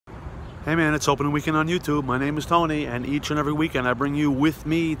Hey man, it's opening weekend on YouTube. My name is Tony, and each and every weekend I bring you with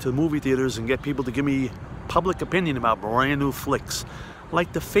me to movie theaters and get people to give me public opinion about brand new flicks.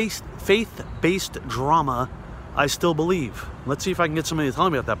 Like the faith-based drama, I Still Believe. Let's see if I can get somebody to tell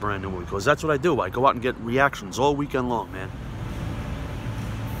me about that brand new movie, because that's what I do. I go out and get reactions all weekend long, man.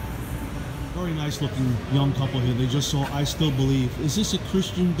 Very nice looking young couple here. They just saw I Still Believe. Is this a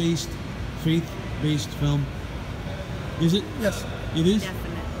Christian-based, faith-based film? Is it? Yes. It is? Definitely.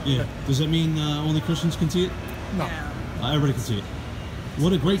 Yeah. Does that mean only Christians can see it? No. Everybody can see it.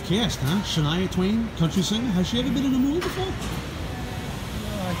 What a great cast, huh? Shania Twain, country singer. Has she ever been in a movie before?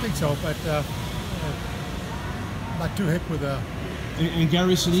 I think so, but not too hip with And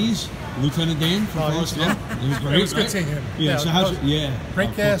Gary Sinise, Lieutenant Dan from Forrest Gump. It was great. It was good seeing him. Yeah. So how's it? Yeah.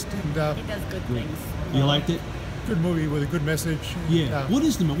 Great cast and He does good things. You liked it? good movie with a good message. And, Yeah. What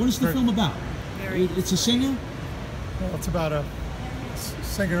is the film about? It's a singer. Well, it's about a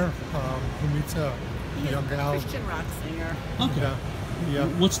singer who meets a young gal. Christian rock singer. Okay.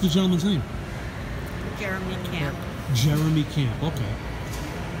 And, What's the gentleman's name? Jeremy Camp. Jeremy Camp. Okay.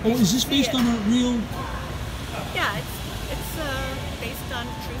 Oh, is this based on a real? Yeah, it's based on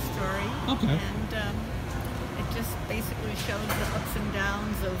a true story. Okay. And it just basically shows the ups and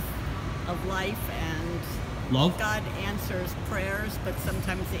downs of life, and Love? God answers prayers, but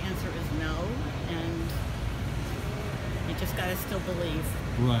sometimes the answer is no, and you just gotta still believe.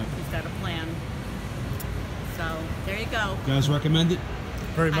 Right. He's got a plan. So there you go. Guys, recommend it?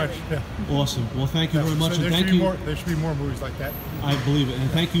 very much. Highly. Yeah. Awesome. Well, thank you very much, So and there thank should be you. more. There should be more movies like that. I believe it, and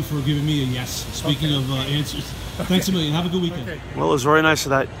thank you for giving me a yes. Speaking of answers, thanks a million. Have a good weekend. Okay. Well, it was very nice of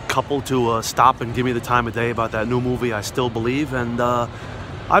that couple to stop and give me the time of day about that new movie, I Still Believe, and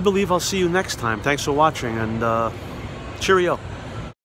I believe I'll see you next time. Thanks for watching, and cheerio.